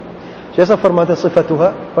جیسا فرماتے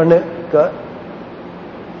صفتها پڑھنے کا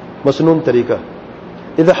مسنون طریقہ.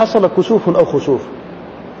 اذا حصل کسوف او خسوف،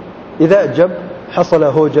 اذا جب حصل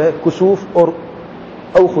ہو جائے کسوف اور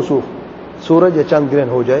او خسوف سورج یا چاند گرہن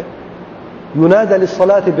ہو جائے، ينادى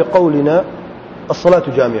للصلاة بقولنا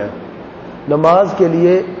الصلاة جامعہ، نماز کے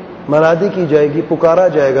لیے منادی کی جائے گی، پکارا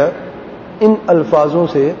جائے گا ان الفاظوں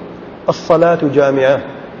سے الصلاة جامعہ،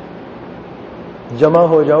 جمع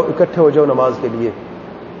ہو جاؤ، اکٹھے ہو جاؤ نماز کے لیے،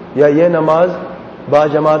 یا یہ نماز با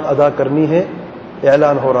جماعت ادا کرنی ہے،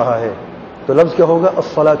 اعلان ہو رہا ہے. تو لفظ کیا ہوگا؟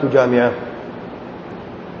 الصلاة جامعہ.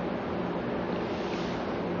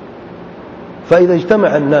 فإذا اجتمع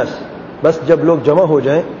الناس، بس جب لوگ جمع ہو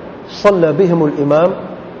جائیں، صلی بہم الامام،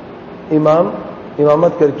 امام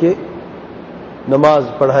امامت کر کے نماز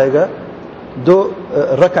پڑھائے گا، دو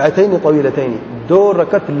رکعتین طویلتین، دو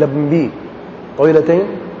رکعت لمبی، طویلتین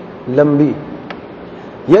لمبی،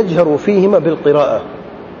 یجہر فیہما بالقراءہ،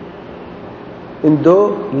 ان دو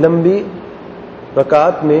لمبی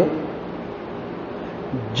رکعات میں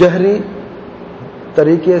جہری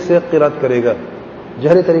طریقے سے قرات کرے گا.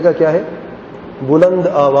 جہری طریقہ کیا ہے؟ بلند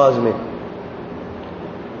آواز میں.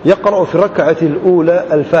 یقرأ فی الرکعۃ الاولی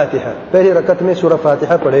الفاتحہ، پہلی رکعت میں سورہ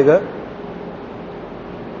فاتحہ پڑھے گا.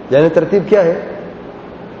 یعنی ترتیب کیا ہے؟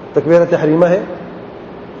 تکبیرہ تحریمہ ہے،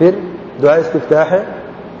 پھر دعا استفتاح ہے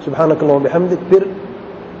سبحانک اللہم وبحمدک، پھر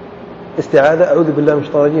استعاذہ اعوذ باللہ من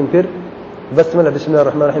الشیطان الرجیم، پھر بسملہ بسم اللہ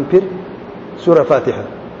الرحمن الرحیم، پھر سورہ فاتحہ.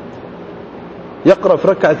 یقرأ فی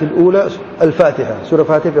الرکعۃ الاولی الفاتحہ، سورہ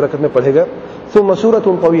فاتحہ کی رکعت میں پڑھے گا. ثم سورۃ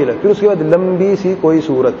طویلہ، پھر اس کے بعد لمبی سی کوئی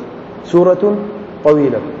سورت، سورۃ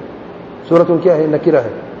طویلہ. سورۃ کیا ہے؟ نکرہ ہے،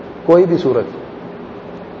 کوئی بھی سورت.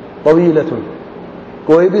 طویلۃ،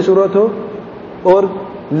 کوئی بھی سورت ہو اور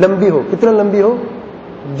لمبی ہو. کتنا لمبی ہو؟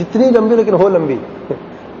 جتنی لمبی لیکن ہو لمبی.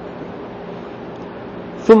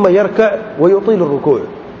 ثم یرکع ویطیل الرکوع،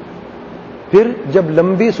 پھر جب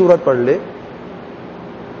لمبی سورت پڑھ لے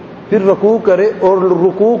پھر رکوع کرے اور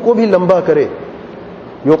رکوع کو بھی لمبا کرے،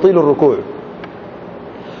 یطیل الرکوع.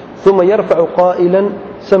 ثم یرفع قائلا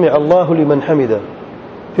سمع اللہ لمن حمدہ،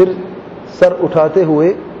 پھر سر اٹھاتے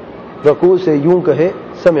ہوئے رکوع سے یوں کہے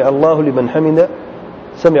سمع اللہ لمن حمدہ،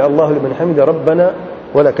 سمع اللہ لمن حمدہ ربنا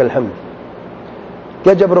ولک الحمد.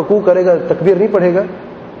 کیا جب رکوع کرے گا تکبیر نہیں پڑھے گا؟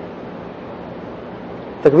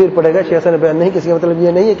 تکبیر پڑھے گا. شیخ نے بیان نہیں، کسی کا مطلب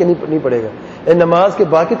یہ نہیں ہے کہ نہیں پڑھے گا. نماز کے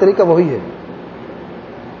باقی طریقہ وہی ہے.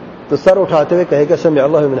 تو سر اٹھاتے ہوئے کہے گا سمع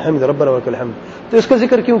اللہ لمن حمدہ ربنا ولک الحمد. تو اس کا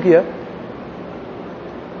ذکر کیوں کیا؟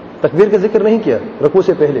 تکبیر کا ذکر نہیں کیا رکوع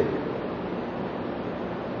سے پہلے.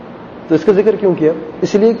 تو اس کا ذکر کیوں کیا؟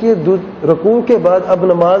 اس لیے کہ رکوع کے بعد اب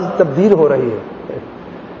نماز تبدیل ہو رہی ہے،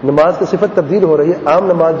 نماز کی صفت تبدیل ہو رہی ہے، عام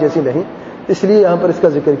نماز جیسی نہیں. اس لیے یہاں پر اس کا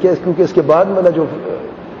ذکر کیا، کیونکہ اس کے بعد والا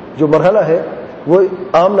جو مرحلہ ہے وہ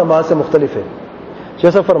عام نماز سے مختلف ہے.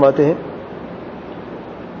 جیسا فرماتے ہیں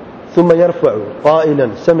ثم يرفع قائلا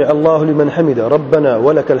سمع الله لمن حمده ربنا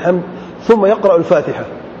ولك الحمد ثم يقرأ الفاتحة،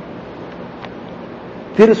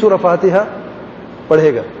 پھر سورہ فاتحہ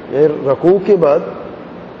پڑھے گا. یعنی رکوع کے بعد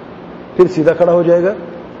پھر سیدھا کھڑا ہو جائے گا.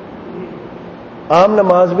 عام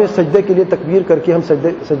نماز میں سجدے کے لیے تکبیر کر کے ہم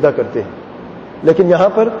سجدہ کرتے ہیں، لیکن یہاں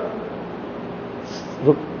پر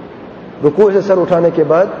رکوع سے سر اٹھانے کے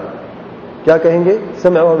بعد کیا کہیں گے؟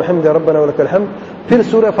 سمع الحمد ربنا ولک الحمد. پھر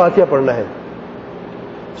سورہ فاتحہ پڑھنا ہے.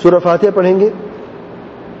 سورہ فاتحہ پڑھیں گے.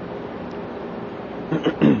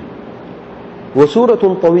 وسورۃ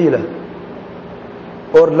طویلہ،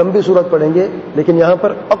 اور لمبی سورت پڑھیں گے، لیکن یہاں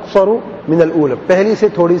پر اقصر من الاولى، پہلی سے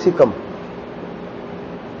تھوڑی سی کم.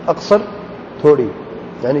 اقصر تھوڑی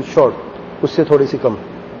یعنی شارٹ، اس سے تھوڑی سی کم.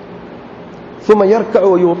 ثم يركع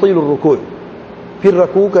ويطيل الركوع، پھر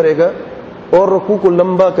رکوع کرے گا اور رکوع کو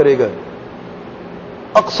لمبا کرے گا.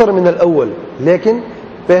 اقصر من الاول، لیکن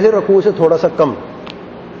پہلے رکوع سے تھوڑا سا کم.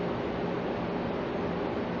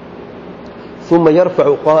 ثم يرفع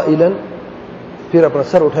قائلا، پھر اپنا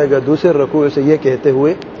سر اٹھائے گا دوسرے رکوع سے یہ کہتے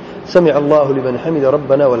ہوئے سمع اللہ لمن حمد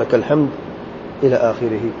ربنا ولک الحمد الى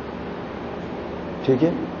آخرہ. ٹھیک ہے.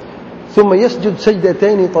 ثم يسجد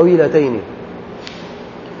سجدتين طويلتين،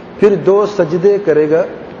 پھر دو سجدے کرے گا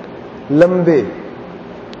لمبے.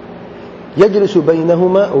 یجلس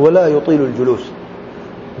بینہما ولا یطیل الجلوس،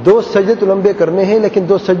 دو سجدے تو لمبے کرنے ہیں، لیکن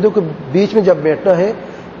دو سجدوں کے بیچ میں جب بیٹھنا ہے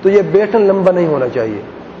تو یہ بیٹھنا لمبا نہیں ہونا چاہیے،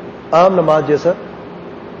 عام نماز جیسا.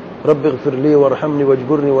 رب اغفر لی وارحمنی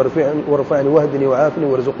واجبرنی وارفعنی واہدنی وعافنی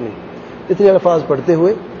وارزقنی، اتنے الفاظ پڑھتے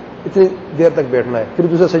ہوئے اتنی دیر تک بیٹھنا ہے. پھر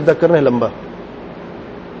دوسرا سجدہ کرنا ہے لمبا.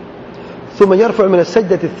 ثم يرفع من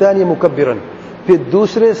السجدة الثانية مكبرا، پھر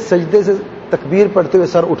دوسرے سجدے سے تکبیر پڑھتے ہوئے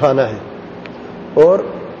سر اٹھانا ہے اور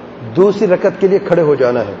دوسری رکعت کے لیے کھڑے ہو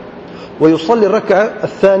جانا ہے. ويصلي الركعة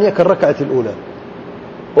الثانية كالركعة الأولى،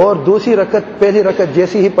 اور دوسری رکعت پہلی رکعت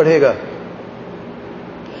جیسی ہی پڑھے گا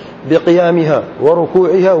بقیامہا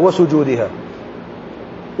ورکوعہا وسجودہا،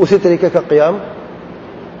 اسی طریقے کا قیام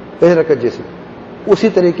پہلی رکعت جیسی، اسی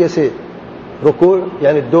طریقے سے رکوع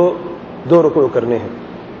یعنی دو رکوع کرنے ہیں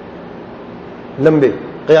لمبے،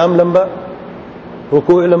 قیام لمبا،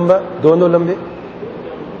 رکوع لمبا، دونوں لمبے،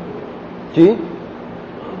 جی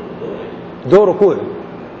دو رکوع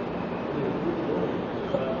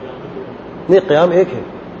نہیں، قیام ایک ہے،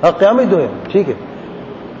 ہاں قیام ہی دو ہیں، ٹھیک ہے،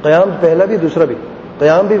 قیام پہلا بھی دوسرا بھی،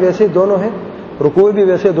 قیام بھی ویسے ہی دونوں ہیں، رکوع بھی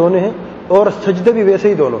ویسے دونوں ہیں، اور سجدے بھی ویسے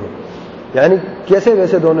ہی دونوں ہیں۔ یعنی کیسے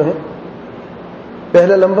ویسے دونوں ہیں؟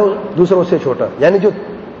 پہلا لمبا دوسرا اس سے چھوٹا، یعنی جو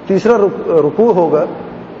تیسرا رکوع ہوگا،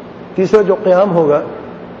 تیسرا جو قیام ہوگا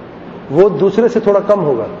وہ دوسرے سے تھوڑا کم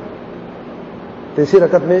ہوگا۔ تیسری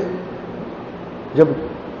رکعت میں جب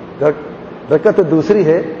رکعت دوسری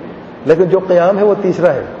ہے لیکن جو قیام ہے وہ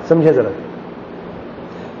تیسرا ہے، سمجھے ذرا،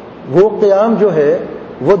 وہ قیام جو ہے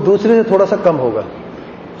وہ دوسرے سے تھوڑا سا کم ہوگا۔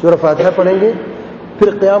 سورہ فاتحہ پڑھیں گے، پھر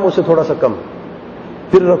قیام اس سے تھوڑا سا کم،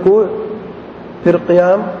 پھر رکوع، پھر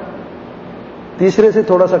قیام تیسرے سے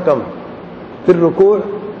تھوڑا سا کم، پھر رکوع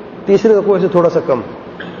تیسرے رکوع سے تھوڑا سا کم،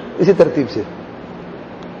 اسی ترتیب سے۔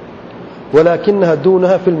 وَلَكِنَّهَا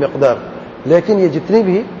دُونَهَا فِي الْمِقْدَارِ، لیکن یہ جتنی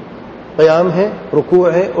بھی قیام ہیں، رکوع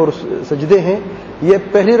ہیں اور سجدے ہیں، یہ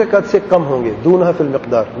پہلی رکعت سے کم ہوں گے، دونها فی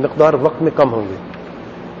المقدار، مقدار وقت میں کم ہوں گے۔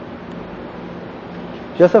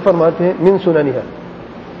 جیسا فرماتے ہیں من سننها،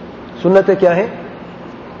 سنتیں کیا ہیں؟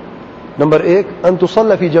 نمبر 1 ان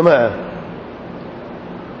تصلی فی جماعہ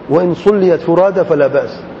وان صلیت فرادى فلا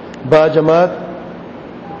بأس، با جماعت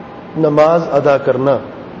نماز ادا کرنا،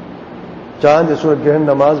 چاند یا سورج گرہن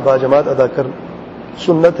نماز با جماعت ادا کر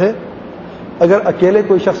سنت ہے، اگر اکیلے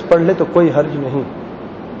کوئی شخص پڑھ لے تو کوئی حرج نہیں۔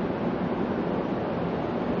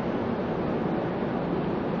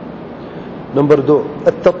 نمبر 2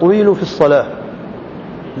 التطویل فی الصلاة،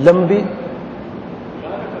 لمبی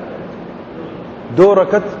 2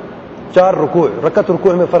 رکعت 4 رکوع، رکعت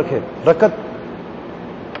رکوع میں فرق ہے، رکعت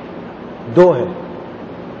 2 ہے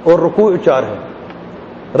اور رکوع 4 ہے۔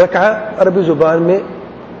 رکعہ عربی زبان میں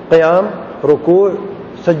قیام، رکوع،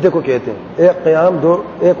 سجدے کو کہتے ہیں، ایک قیام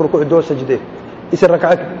ایک رکوع 2 سجدے، اسے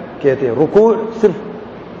رکعہ کہتے ہیں۔ رکوع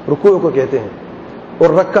صرف رکوع کو کہتے ہیں، اور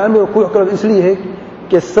رکعہ میں رکوع کا اس لیے ہے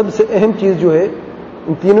کہ سب سے اہم چیز جو ہے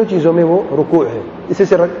ان تینوں چیزوں میں وہ رکوع ہے،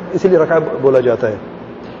 اسی لیے رکعہ بولا جاتا ہے۔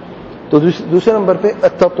 تو دوسرے نمبر پہ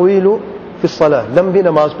التطویل فی الصلاة، لمبی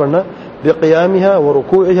نماز پڑھنا، بقیامها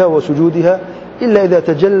ورکوعها وسجودها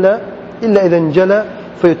الا اذا انجلى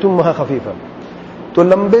فیتمها خفیفا، تو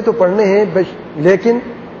لمبے تو پڑھنے ہیں لیکن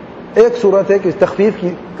ایک صورت ہے کہ تخفیف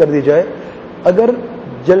کر دی جائے، اگر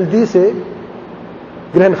جلدی سے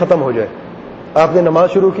گرہن ختم ہو جائے، آپ نے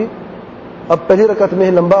نماز شروع کی، اب پہلی رکعت میں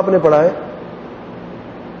ہے، لمبا آپ نے پڑھا ہے،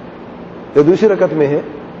 یا دوسری رکعت میں ہے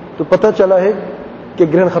تو پتہ چلا ہے کہ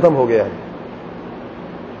گرہن ختم ہو گیا ہے،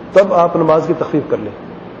 تب آپ نماز کی تخفیف کر لیں۔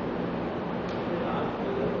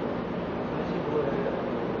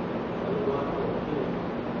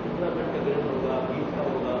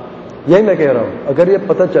 یہی میں کہہ رہا ہوں، اگر یہ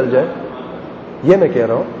پتہ چل جائے، یہ میں کہہ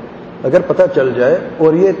رہا ہوں اگر پتہ چل جائے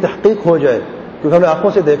اور یہ تحقیق ہو جائے، کیونکہ ہمیں آنکھوں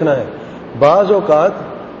سے دیکھنا ہے، بعض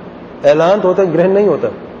اوقات اعلان تو ہوتا ہے، گرہن نہیں ہوتا،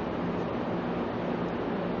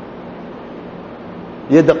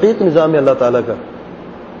 یہ دقیق نظام ہے اللہ تعالیٰ کا،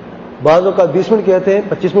 بعض اوقات 20 منٹ کہتے ہیں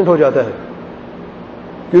 25 منٹ ہو جاتا ہے،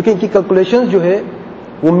 کیونکہ ان کی کیلکولیشنز جو ہے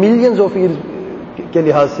وہ ملینز آف ایئر کے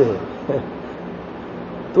لحاظ سے ہے،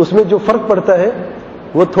 تو اس میں جو فرق پڑتا ہے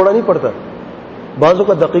وہ تھوڑا نہیں پڑتا، بعضوں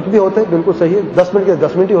کا دقیق بھی ہوتا ہے، بالکل صحیح ہے، 10 منٹ کے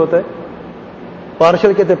 10 منٹ ہی ہوتا ہے،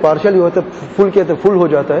 پارشل کہتے ہیں پارشل ہی ہوتا ہے، فل کہتے ہیں فل ہو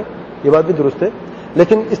جاتا ہے، یہ بات بھی درست ہے۔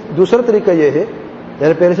 لیکن اس دوسرا طریقہ یہ ہے،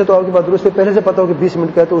 یعنی پہلے سے تو آپ کی بات درست ہے، پہلے سے پتا ہو کہ 20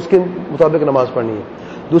 منٹ کا ہے تو اس کے مطابق نماز پڑھنی ہے۔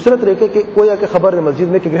 دوسرا طریقہ کہ کوئی آ کے خبر ہے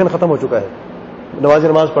مسجد میں کہ گرہن ختم ہو چکا ہے،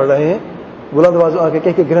 نماز پڑھ رہے ہیں، بلند آواز آ کے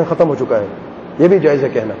کہہ کہ گرہن ختم ہو چکا ہے، یہ بھی جائز ہے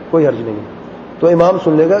کہنا، کوئی حرج نہیں ہے، تو امام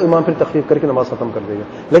سن لے گا، امام پھر تخفیف کر کے نماز ختم کر دے گا،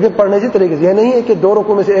 لیکن پڑھنے اسی طریقے سے، یہ نہیں ہے کہ 2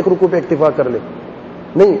 رکوع میں سے 1 رکوع پہ اکتفا کر لے،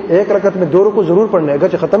 نہیں، ایک رکعت میں 2 رکوع ضرور پڑھنے،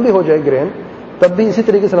 اگرچہ ختم بھی ہو جائے گرہن تب بھی اسی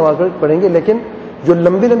طریقے سے نماز پڑھیں گے، لیکن جو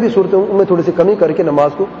لمبی صورتیں ان میں تھوڑی سی کمی کر کے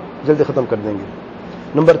نماز کو جلدی ختم کر دیں گے۔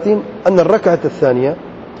 نمبر 3 ان الرکعۃ الثانیہ،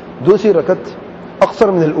 دوسری رکعت اقصر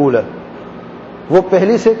من الاولى، وہ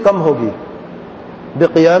پہلی سے کم ہوگی،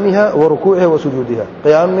 بقیامها ورکوعها وسجودها،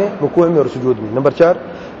 قیام میں، رکوع میں اور سجود میں۔ نمبر 4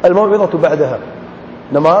 الموعظۃ بعدها،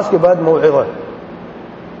 نماز کے بعد موعظہ،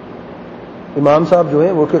 امام صاحب جو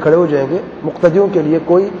ہیں وہ اٹھ کے کھڑے ہو جائیں گے، مقتدیوں کے لیے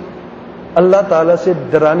کوئی اللہ تعالیٰ سے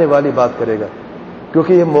ڈرانے والی بات کرے گا،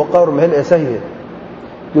 کیونکہ یہ موقع اور محل ایسا ہی ہے،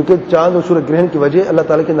 کیونکہ چاند اور سورج گرہن کی وجہ اللہ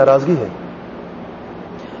تعالیٰ کی ناراضگی ہے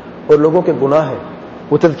اور لوگوں کے گناہ ہیں،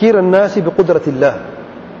 وتذکیر الناس بقدرت اللہ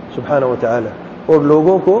سبحانہ وتعالی، اور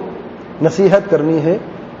لوگوں کو نصیحت کرنی ہے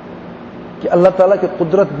کہ اللہ تعالیٰ کی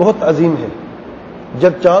قدرت بہت عظیم ہے.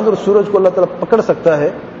 جب چاند اور سورج کو اللہ تعالیٰ پکڑ سکتا ہے،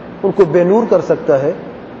 ان کو بے نور کر سکتا ہے،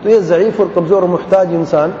 تو یہ ضعیف اور کمزور اور محتاج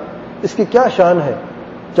انسان، اس کی کیا شان ہے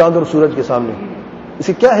چاند اور سورج کے سامنے، اس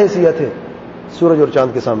کی کیا حیثیت ہے سورج اور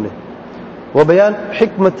چاند کے سامنے. وہ بیان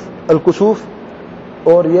حکمت الکسوف،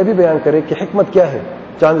 اور یہ بھی بیان کرے کہ حکمت کیا ہے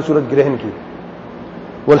چاند اور سورج گرہن کی.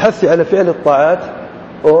 والحث علی فعل الطاعات،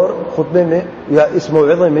 اور خطبے میں یا اس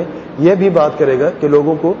موعظے میں یہ بھی بات کرے گا کہ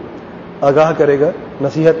لوگوں کو آگاہ کرے گا،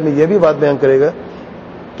 نصیحت میں یہ بھی بات بیان کرے گا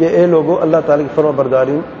کہ اے لوگوں، اللہ تعالیٰ کی فرما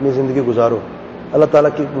برداری میں زندگی گزارو، اللہ تعالیٰ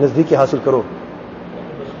کی نزدیکی حاصل کرو.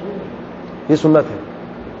 یہ سنت ہے.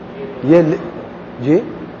 یہ جی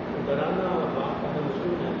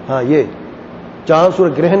ہاں، یہ چاند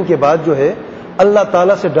سورج گرہن کے بعد جو ہے اللہ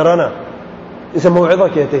تعالیٰ سے ڈرانا، اسے موعظہ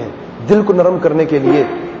کہتے ہیں، دل کو نرم کرنے کے لیے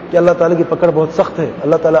کہ اللہ تعالیٰ کی پکڑ بہت سخت ہے،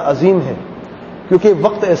 اللہ تعالیٰ عظیم ہے، کیونکہ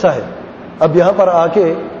وقت ایسا ہے. اب یہاں پر آ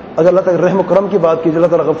کے اگر اللہ تعالیٰ رحم و کرم کی بات کی، اللہ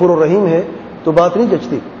تعالیٰ غفور و رحیم ہے، تو بات نہیں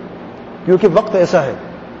جچتی، کیونکہ وقت ایسا ہے،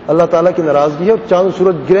 اللہ تعالیٰ کی ناراضگی ہے اور چاند و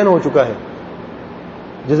سورج گرہن ہو چکا ہے.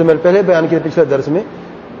 جیسے میں نے پہلے بیان کیا پچھلے درس میں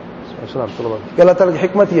کہ اللہ تعالیٰ کی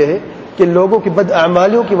حکمت یہ ہے کہ لوگوں کی بد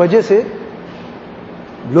اعمالیوں کی وجہ سے،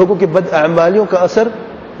 لوگوں کی بد اعمالیوں کا اثر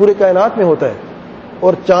پورے کائنات میں ہوتا ہے،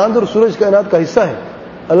 اور چاند اور سورج کائنات کا حصہ ہے،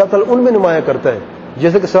 اللہ تعالیٰ ان میں نمایاں کرتا ہے.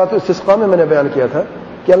 جیسے کہ صلاۃ الاستسقاء میں نے بیان کیا تھا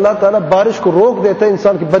کہ اللہ تعالیٰ بارش کو روک دیتا ہے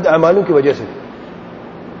انسان کی بد اعمالیوں کی وجہ سے،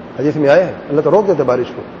 حدیث میں آیا ہے اللہ تعالیٰ روک دیتا ہے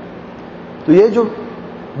بارش کو. تو یہ جو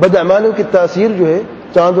بد اعمالیوں کی تاثیر جو ہے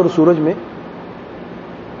چاند اور سورج میں،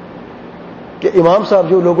 کہ امام صاحب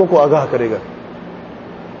جو لوگوں کو آگاہ کرے گا.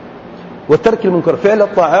 وہ ترک المنکر، فعل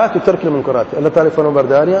الطاعات وترک المنکرات، اللہ تعالیٰ فرما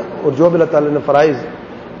برداریاں اور جو بھی اللہ تعالیٰ نے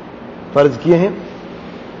فرض کیے ہیں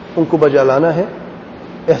ان کو بجا لانا ہے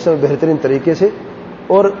احسن بہترین طریقے سے،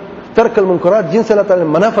 اور ترک المنکرات جن سے اللہ تعالیٰ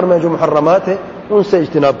نے منع فرمایا جو محرمات ہیں ان سے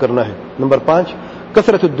اجتناب کرنا ہے. نمبر 5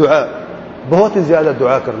 کثرت الدعاء، بہت ہی زیادہ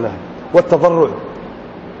دعا کرنا ہے. والتضرع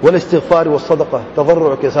والاستغفار والصدقہ،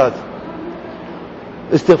 تضرع کے ساتھ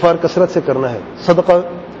استغفار کثرت سے کرنا ہے، صدقہ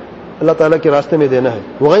اللہ تعالیٰ کے راستے میں دینا ہے.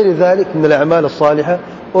 وغیر ذلك من الاعمال الصالحہ،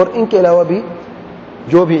 اور ان کے علاوہ بھی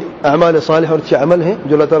جو بھی اعمال صالحہ اور اچھے عمل ہیں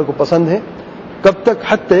جو اللہ تعالیٰ کو پسند ہیں. کب تک؟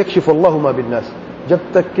 حتی یکشف اللہ ما بالناس، جب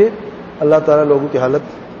تک کہ اللہ تعالیٰ لوگوں کی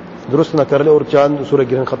حالت درست نہ کر لے اور چاند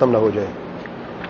سورج گرہن ختم نہ ہو جائے.